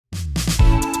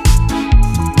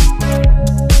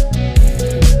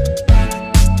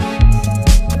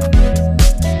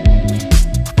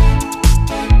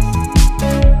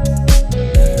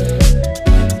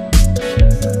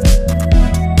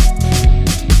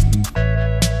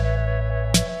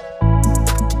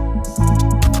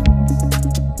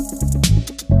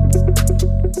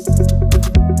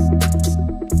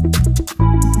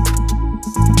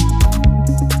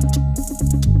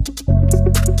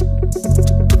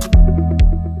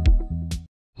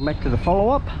back to the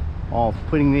follow-up of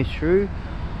putting this through.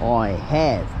 I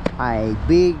have a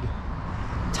big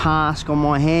task on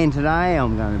my hand today.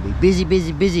 I'm going to be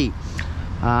busy.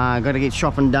 Got to get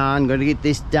shopping done, got to get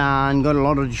this done, got a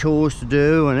lot of chores to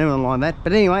do and everything like that.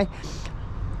 But anyway,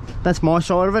 that's my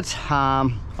side of it.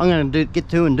 I'm going to get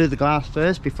to and do the glass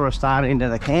first before I start into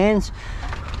the cans.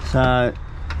 So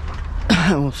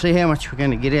we'll see how much we're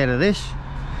going to get out of this.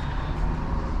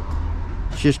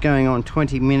 It's just going on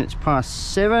 20 minutes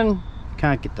past 7.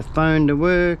 Can't get the phone to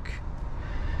work.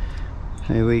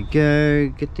 There we go.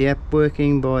 Get the app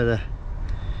working by the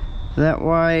that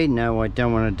way. No, I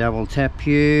don't want to double tap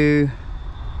you.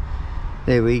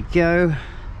 There we go.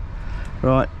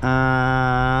 Right,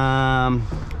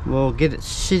 we'll get it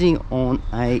sitting on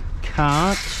a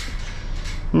cart.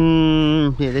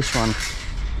 Yeah, this one.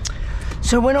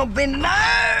 So we're not bending over.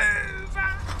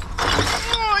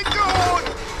 Oh my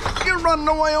god, you're running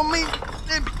away on me.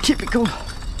 Typical.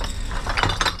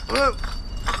 Well,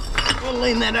 we'll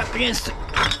lean that up against it.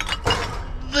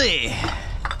 There.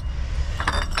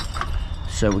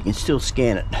 So we can still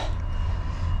scan it.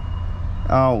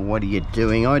 Oh, what are you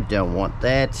doing? I don't want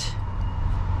that.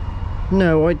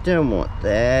 No, I don't want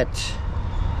that.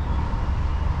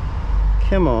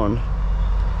 Come on.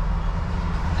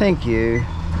 Thank you.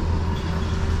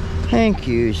 Thank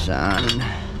you, son.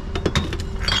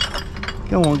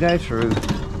 Go on, go through.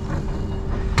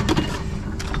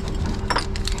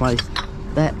 Place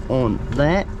that on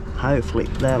that. Hopefully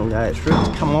that'll go through.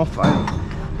 It's come off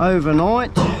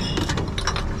overnight.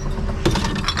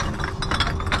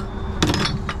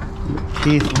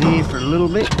 Careful here for a little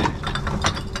bit.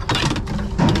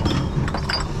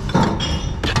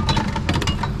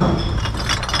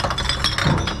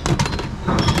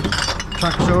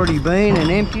 Truck's already been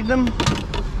and emptied them.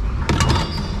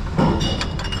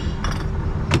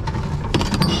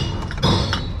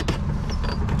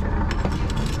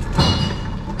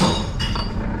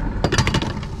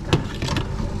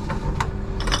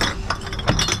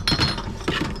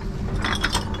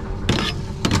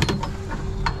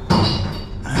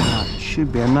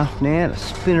 Should be enough now to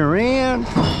spin around.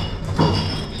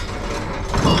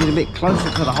 Get a bit closer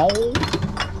to the hole.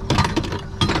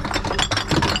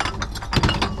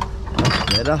 That's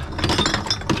better.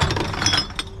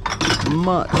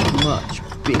 Much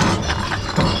better.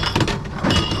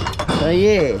 So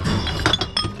yeah.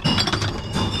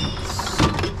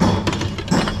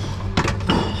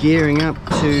 Gearing up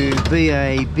to be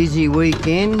a busy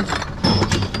weekend.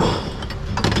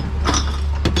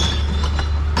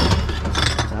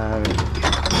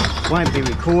 Won't be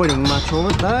recording much of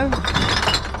it though.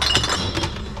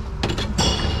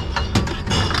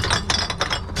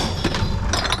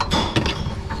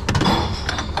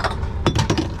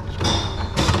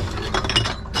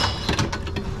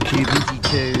 Too busy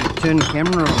to turn the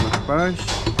camera on, I suppose.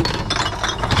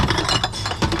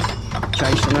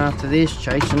 Chasing after this,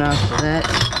 chasing after that.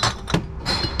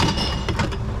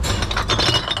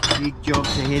 Big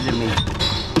jobs ahead of me.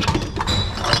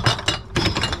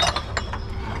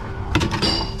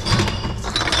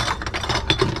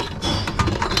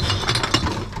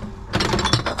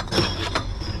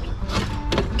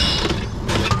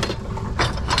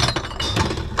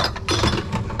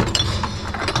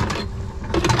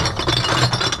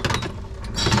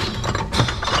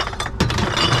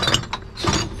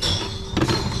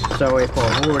 So if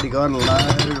I've already got a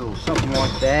load or something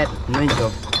like that, it means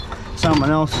someone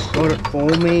else has got it for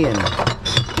me, and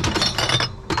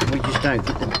we just don't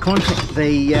get the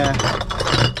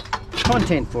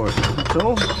content for it. That's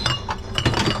all.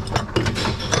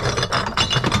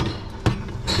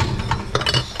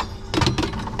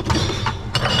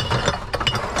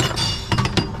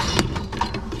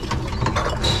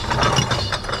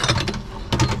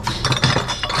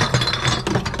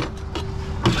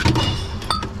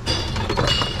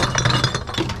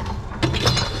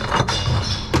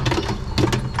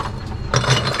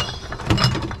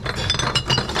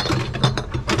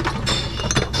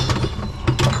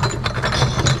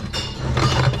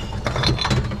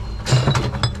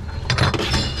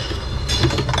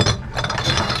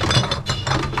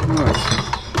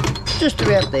 Just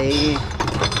about there.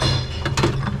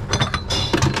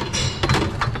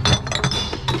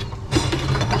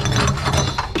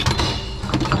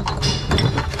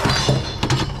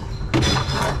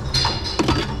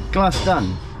 Glass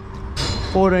done.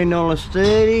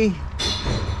 $14.30.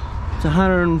 It's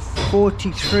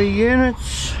 143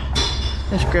 units.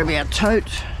 Let's grab our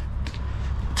tote,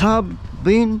 tub,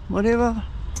 bin, whatever.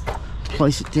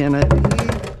 Place it down over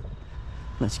here.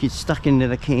 Let's get stuck into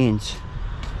the cans.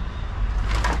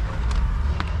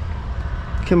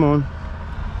 Come on.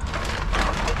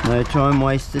 No time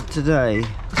wasted today.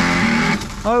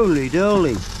 Holy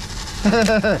dolly.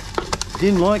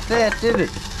 Didn't like that, did it?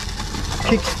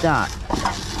 Kickstart.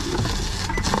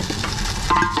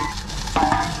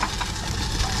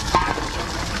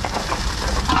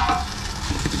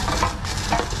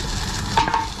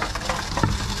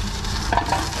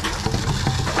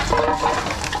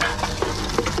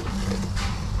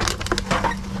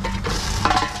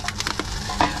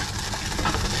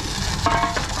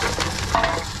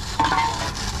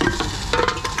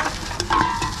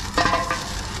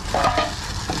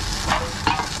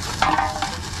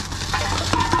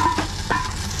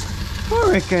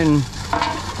 I reckon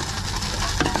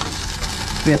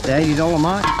about the $80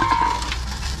 mark.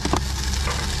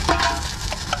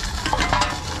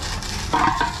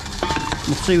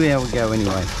 We'll see how we go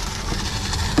anyway.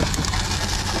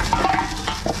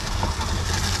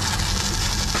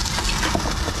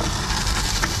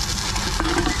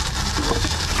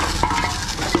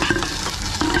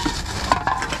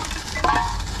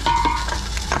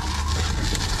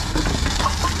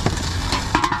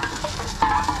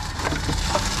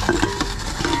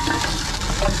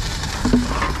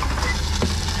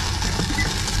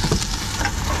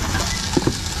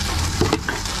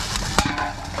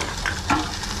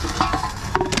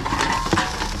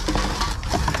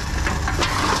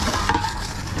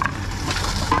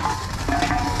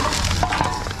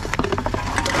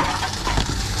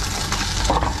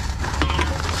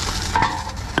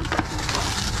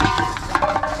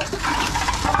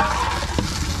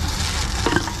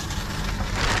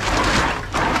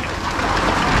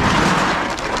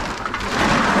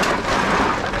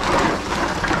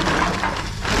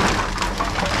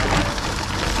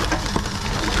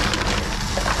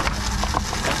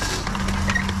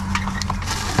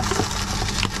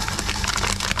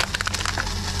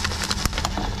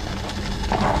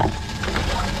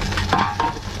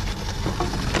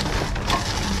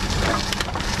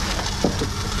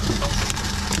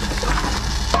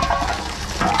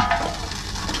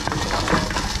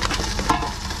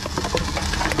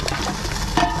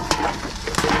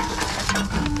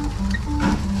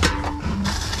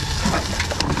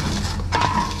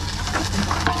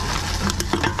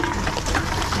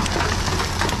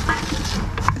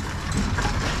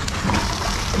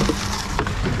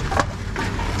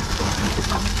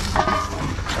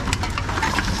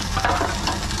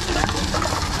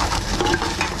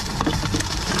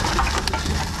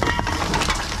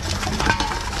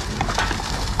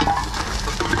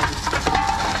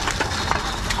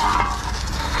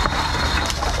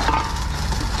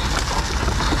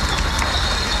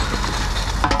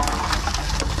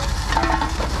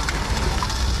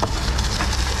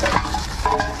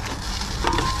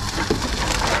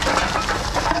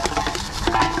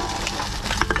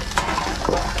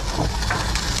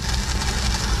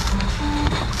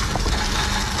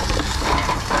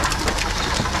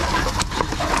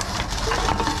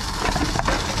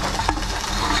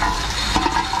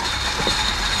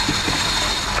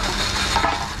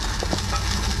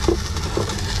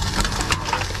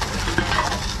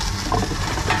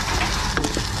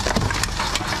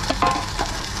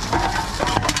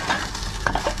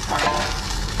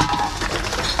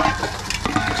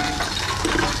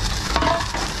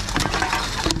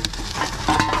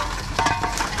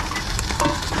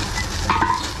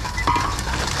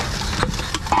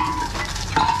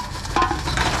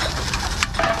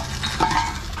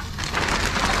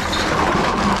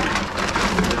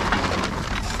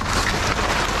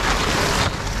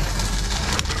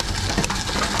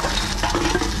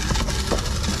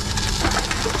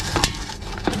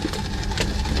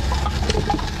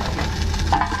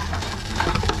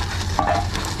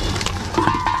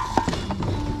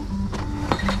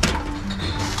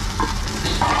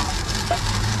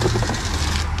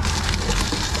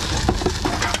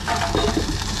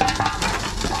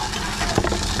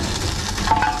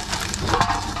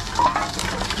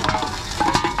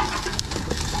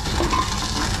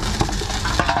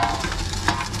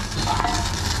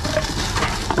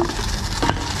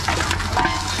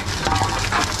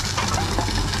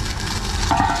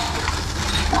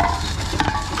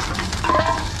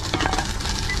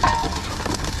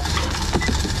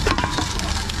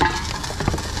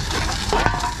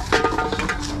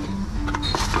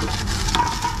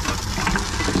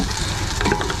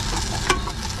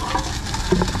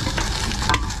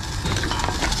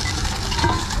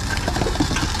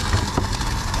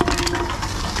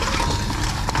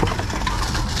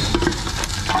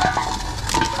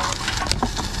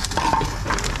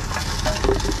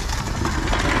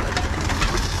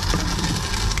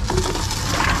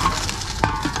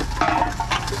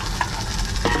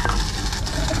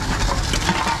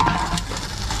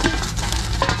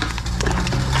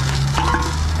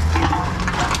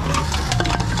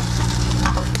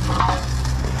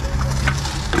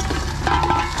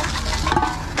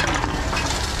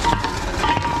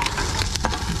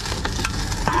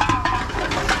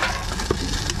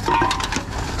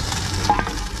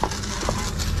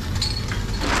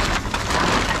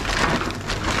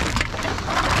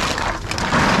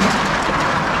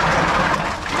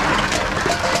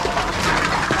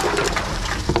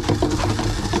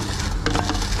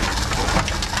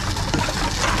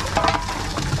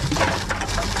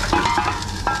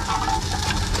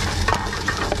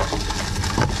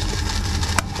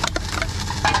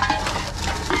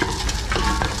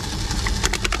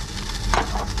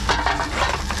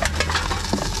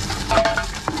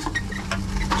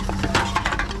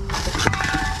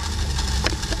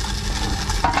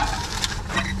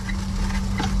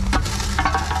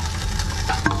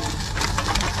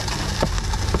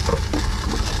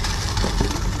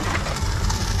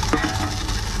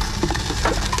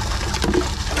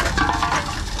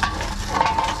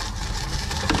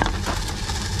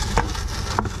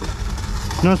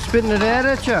 spitting it out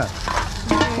at you.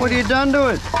 What have you done to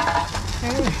it?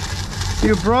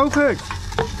 You broke it.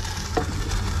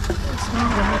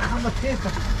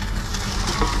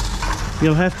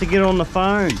 You'll have to get on the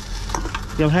phone.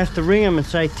 You'll have to ring them and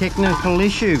say technical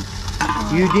issue.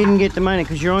 You didn't get the money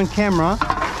because you're on camera.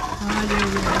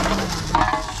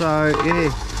 So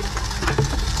yeah,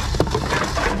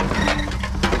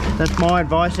 that's my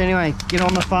advice anyway. Get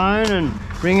on the phone and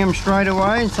ring them straight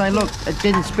away and say, look, it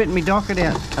didn't spit me docket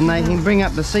out, and they can bring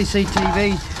up the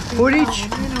CCTV footage.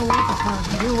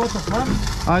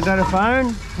 I got a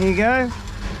phone. Here you go.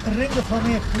 Ring the phone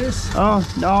here, please. Oh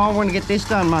no, I want to get this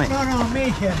done, mate. No,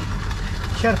 me here.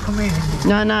 Shall come in.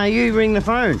 No, you ring the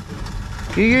phone.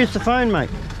 You use the phone, mate.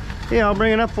 Yeah, I'll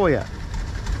bring it up for you.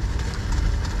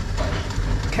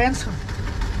 Cancel.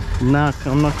 No,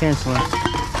 I'm not cancelling.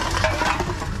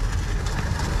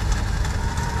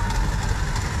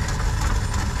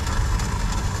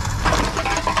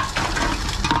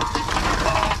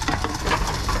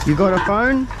 You got a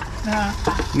phone? No.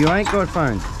 You ain't got a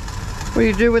phone. What do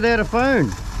you do without a phone? You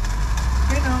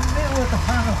know, me with the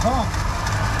phone at home.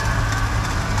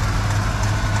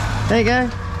 There you go.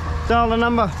 Dial the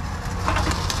number.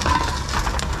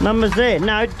 Number's there.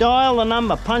 No, dial the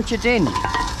number. Punch it in.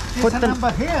 Put the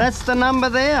number here. That's the number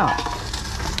there.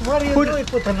 What do you do?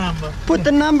 Put the number. Put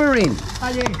the number in.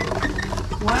 18.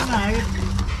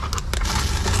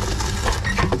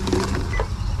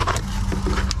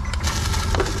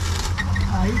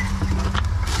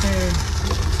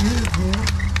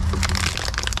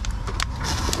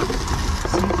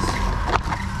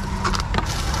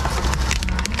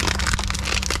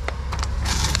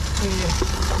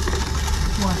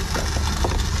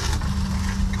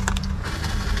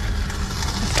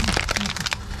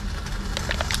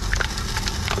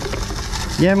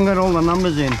 You haven't got all the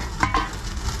numbers in.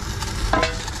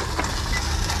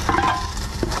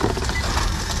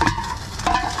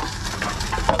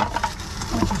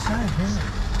 What you say here?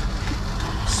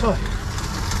 Sorry.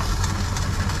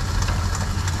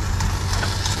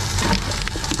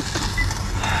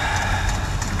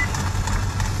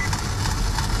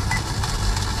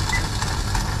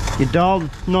 You dialed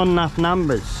not enough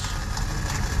numbers.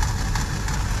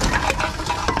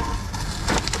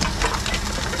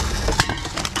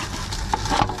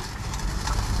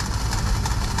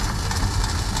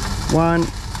 One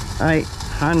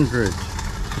 800.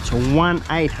 It's a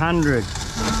 1-800.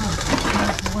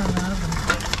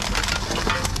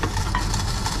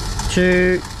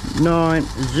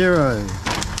 290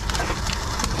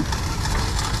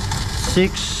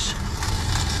 6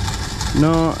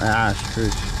 9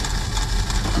 screws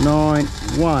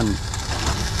 91.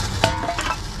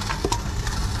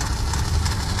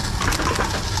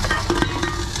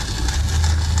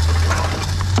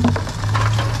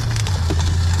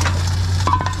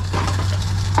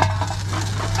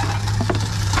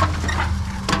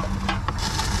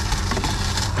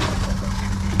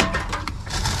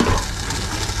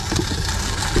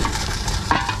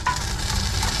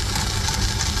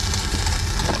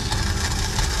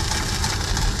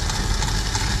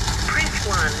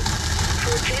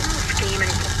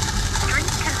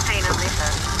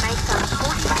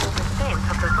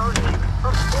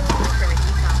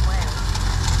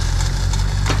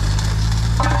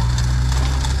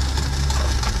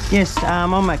 Yes,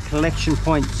 I'm at collection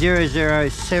point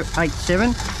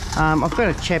 0087. I've got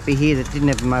a chappie here that didn't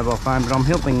have a mobile phone, but I'm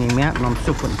helping him out and I'm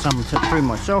still putting some through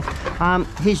myself.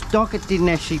 His docket didn't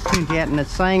actually print out, and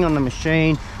it's saying on the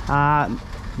machine,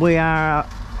 we are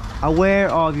aware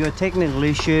of your technical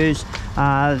issues.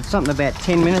 Something about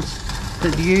 10 minutes.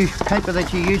 The paper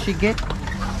that you usually get,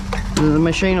 the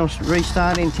machine will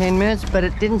restart in 10 minutes, but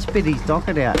it didn't spit his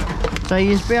docket out. So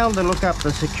you'll be able to look up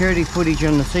the security footage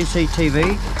on the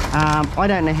CCTV. I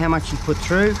don't know how much he put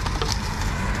through.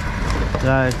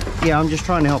 So yeah, I'm just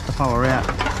trying to help the fella out.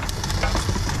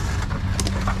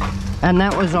 And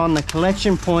that was on the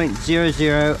collection point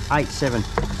 0087.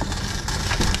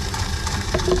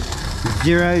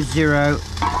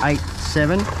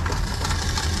 0087.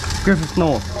 Griffith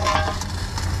North.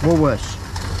 Woolworths.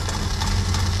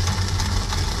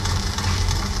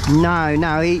 No,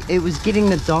 it was getting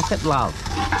the docket, love.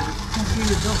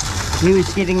 He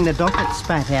was getting the docket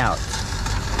spat out.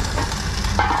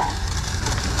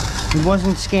 He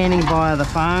wasn't scanning via the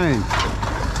phone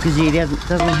because he doesn't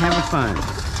have a phone.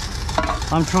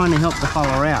 I'm trying to help the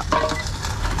fella out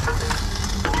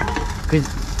because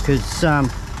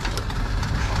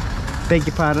beg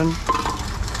your pardon.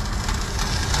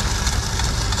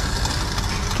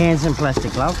 Cans and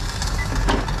plastic, love.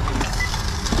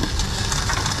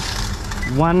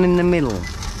 One in the middle.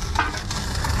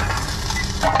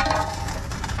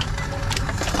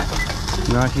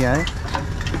 Rightio.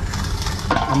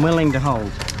 I'm willing to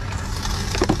hold.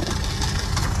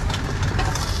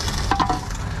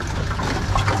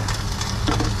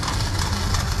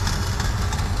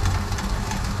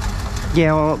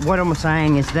 Yeah, well, what I'm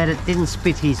saying is that it didn't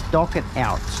spit his docket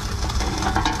out.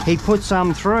 He put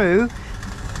some through.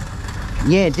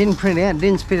 Yeah, it didn't print out,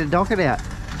 didn't spit a docket out.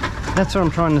 That's what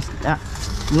I'm trying to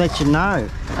let you know.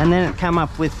 And then it come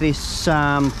up with this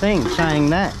thing saying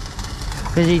that.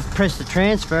 Because he pressed the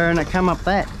transfer and it come up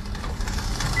that.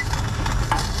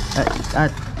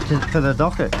 For the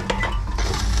docket.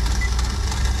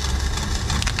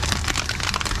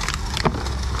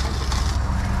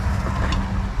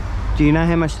 Do you know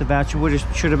how much the voucher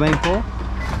should have been for?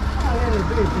 Oh,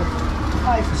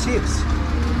 5 or 6.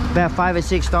 About $5 or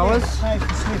 $6? Yeah, 5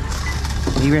 or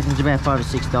 6. He reckons about $5 or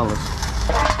 $6.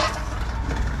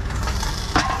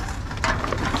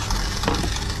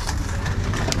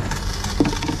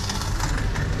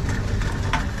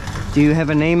 Do you have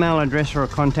an email address or a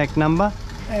contact number?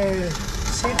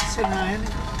 69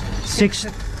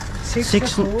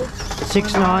 6964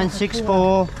 69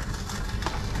 62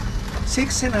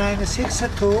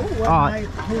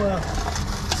 192.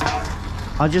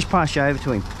 I'll just pass you over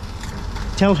to him.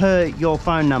 Tell her your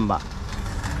phone number.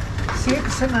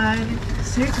 69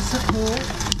 62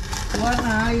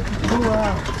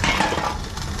 192.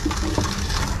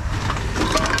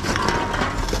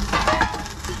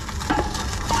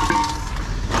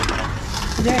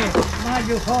 Yeah,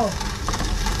 Mario Hall.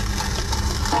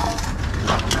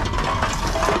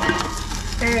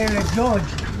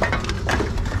 George.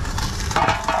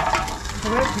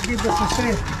 Let's give us a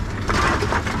straight.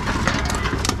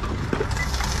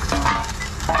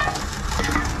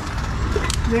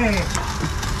 Yeah.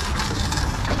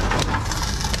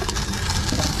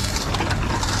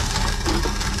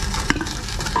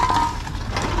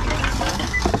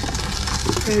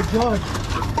 Hey, George.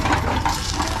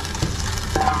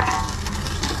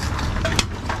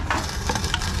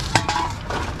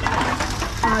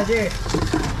 Yeah.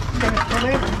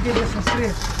 Let's give us a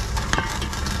straight.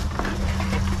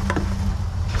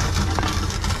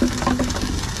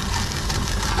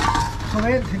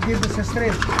 Let's give us a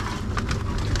straight.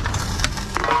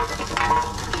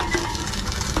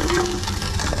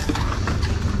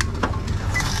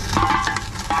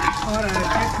 Alright,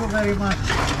 thank you very much.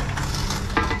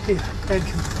 Yeah, thank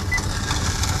you.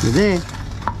 You there?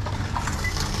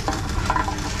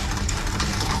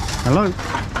 Hello?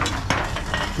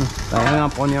 They hung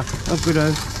up on you. Oh, good.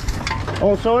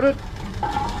 All sorted?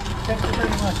 Thank you very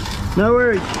much. No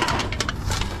worries.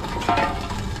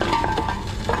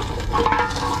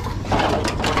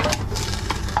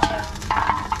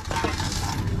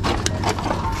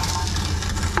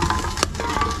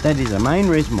 That is the main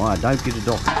reason why I don't get a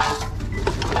doctor.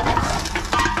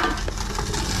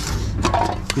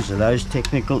 Because of those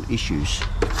technical issues.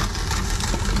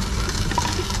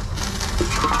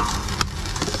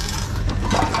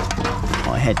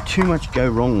 I had too much go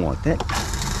wrong like that.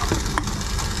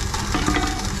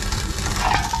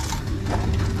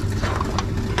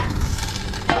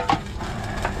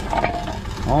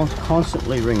 I was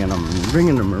constantly ringing them and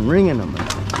ringing them and ringing them.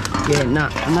 Yeah, no,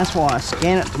 and that's why I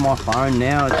scan it to my phone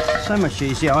now. It's so much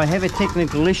easier. I have a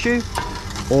technical issue,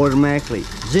 automatically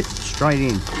zip straight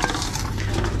in.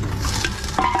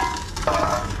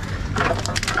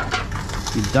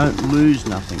 You don't lose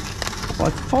nothing.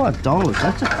 Like $5,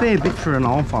 that's a fair bit for an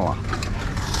old fella.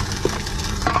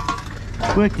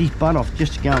 Worked his butt off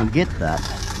just to go and get that.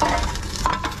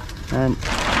 And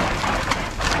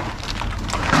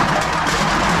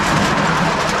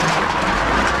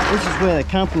this is where the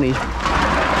companies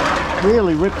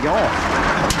really rip you off.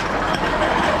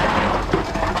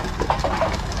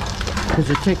 Because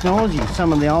the technology,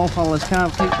 some of the old fellas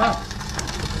can't keep up.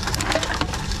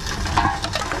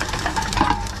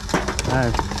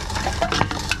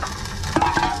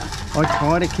 I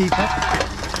try to keep up,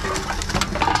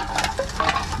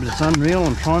 but it's unreal.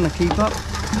 I'm trying to keep up.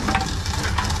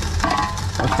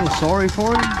 I feel sorry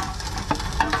for him.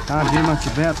 Can't do much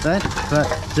about that, but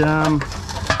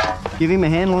give him a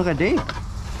hand like I did.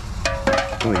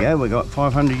 There we go, we got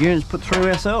 500 units put through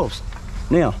ourselves.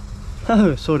 Now,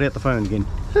 sort out the phone again.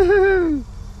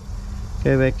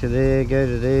 Go back to there, go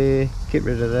to there, get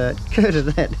rid of that, go to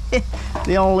that.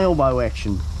 The old elbow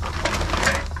action.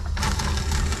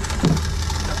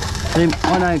 See,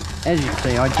 I don't, as you can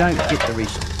see, I don't get the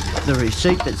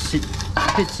receipt that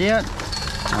spits out.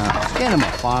 Scan on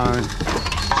my phone,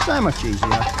 so much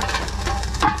easier.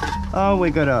 Oh, we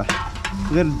got to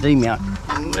demount.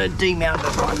 I'm going to demount the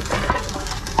one.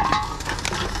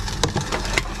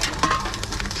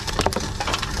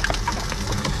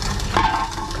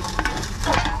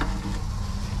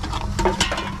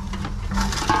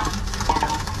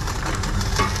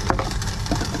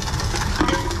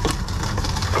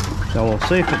 So we'll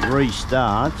see if it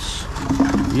restarts.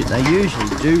 They usually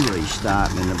do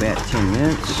restart in about 10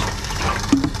 minutes.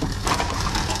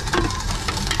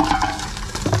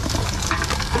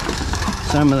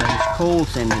 Some of these call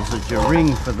centres that you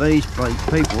ring for these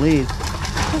people here,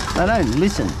 they don't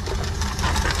listen.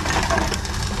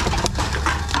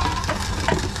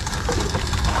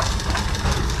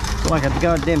 It's like a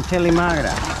goddamn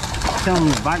telemarketer. Tell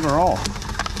them to bugger off.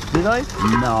 Do they?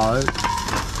 No.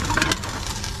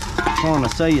 Trying to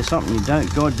sell you something you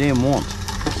don't goddamn want.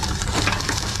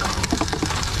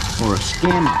 Or a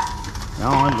scammer. No,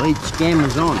 I lead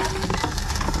scammers on.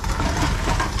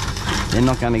 They're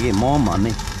not going to get my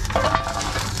money.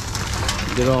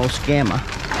 Good old scammer.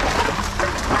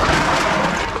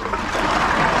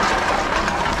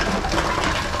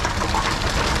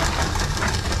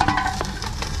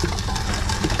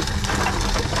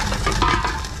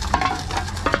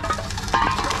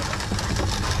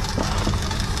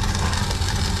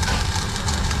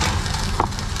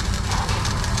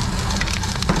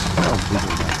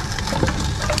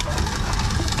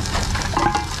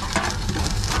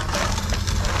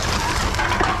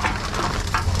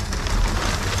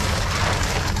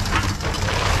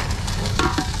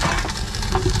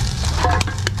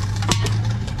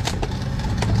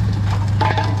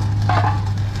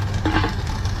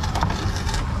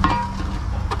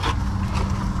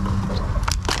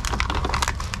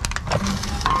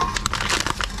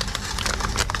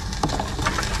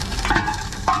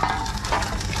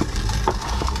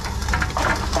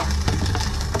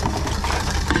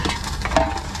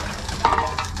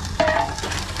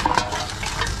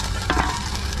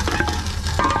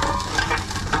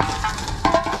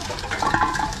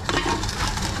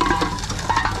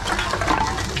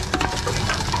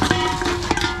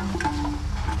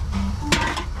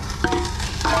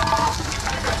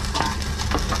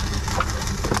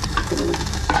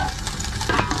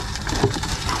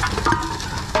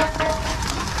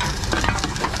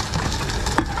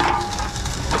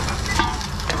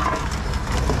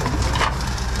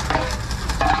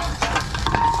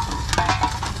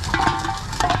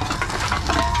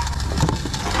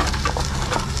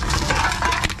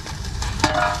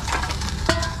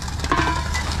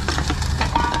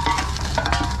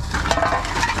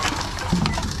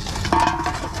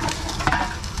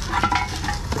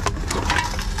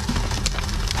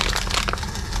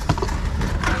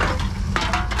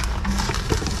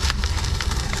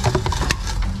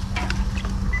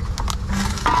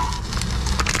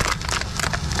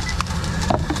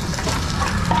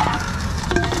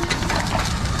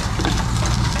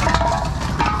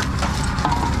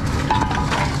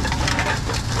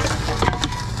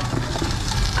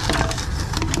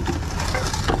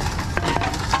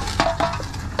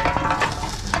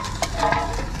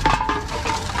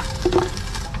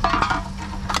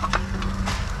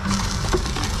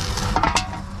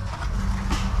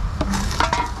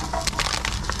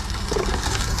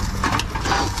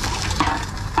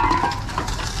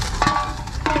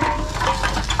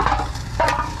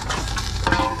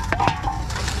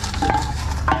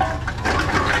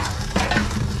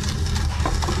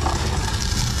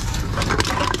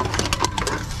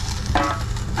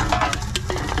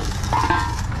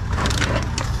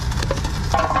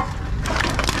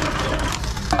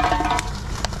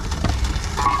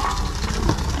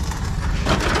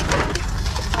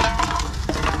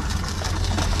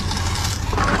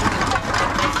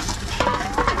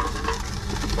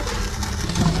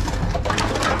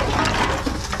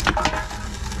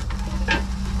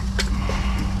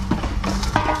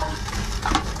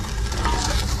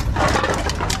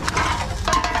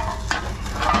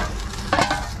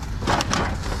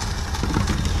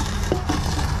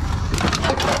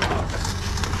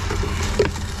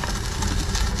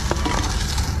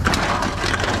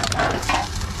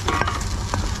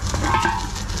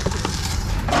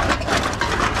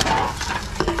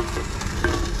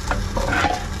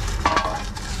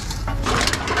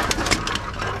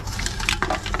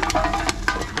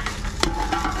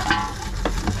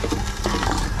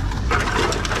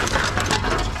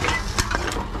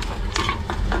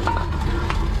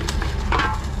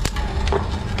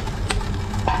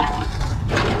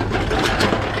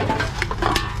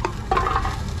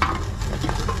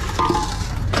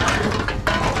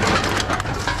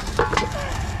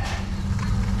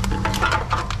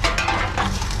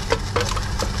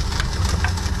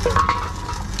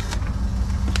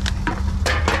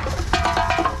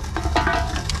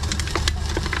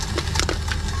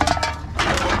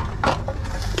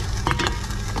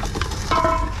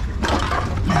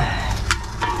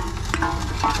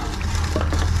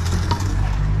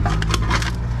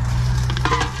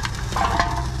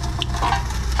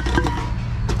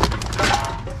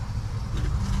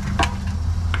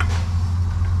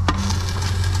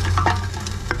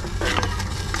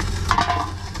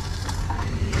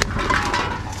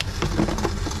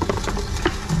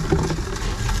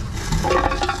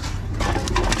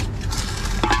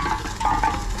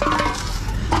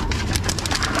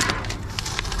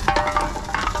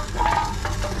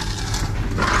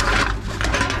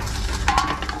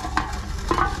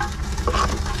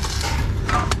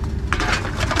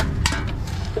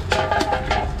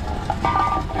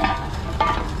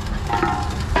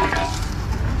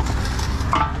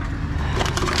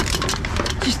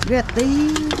 Just about there,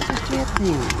 just about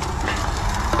there.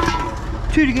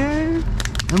 2 to go,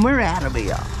 and we're out of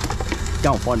here.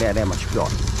 Go and find out how much we got.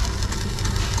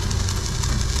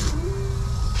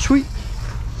 Sweet.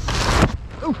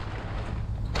 Oh.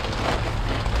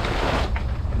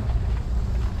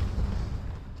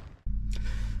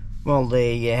 Well,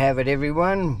 there you have it,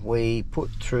 everyone. We put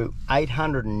through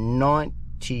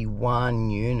 891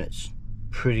 units.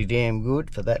 Pretty damn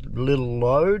good for that little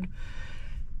load.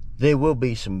 There will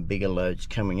be some bigger loads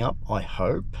coming up, I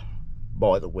hope,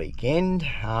 by the weekend,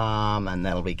 and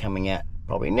that'll be coming out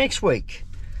probably next week.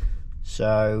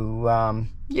 So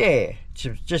yeah, it's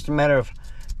just a matter of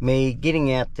me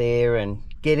getting out there and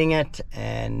getting it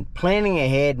and planning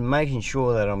ahead and making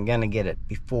sure that I'm going to get it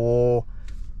before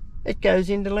it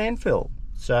goes into landfill.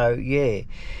 So yeah,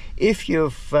 if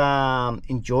you've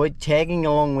enjoyed tagging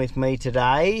along with me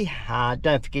today,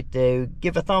 don't forget to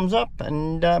give a thumbs up,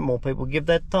 and more people give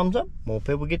that thumbs up, more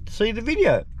people get to see the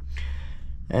video.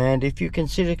 And if you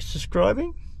consider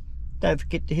subscribing, don't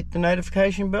forget to hit the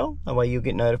notification bell, that way you'll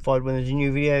get notified when there's a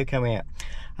new video coming out.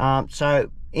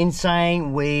 So in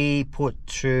saying, we put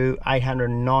through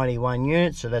 891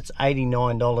 units, so that's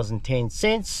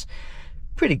 $89.10.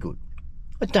 Pretty good.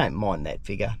 I don't mind that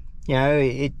figure. You know,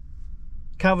 it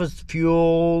covers the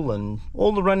fuel and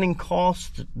all the running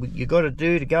costs that you got to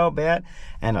do to go about,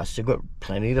 and I still got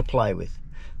plenty to play with.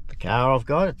 The car I've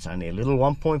got, it's only a little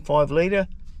 1.5 litre,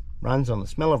 runs on the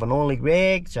smell of an oily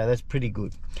rag, so that's pretty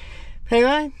good.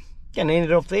 Anyway, gonna end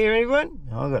it off there, everyone.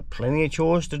 I've got plenty of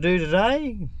chores to do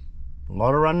today, a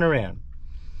lot of running around.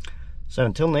 So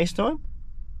until next time,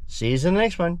 see you in the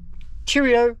next one.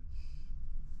 Cheerio.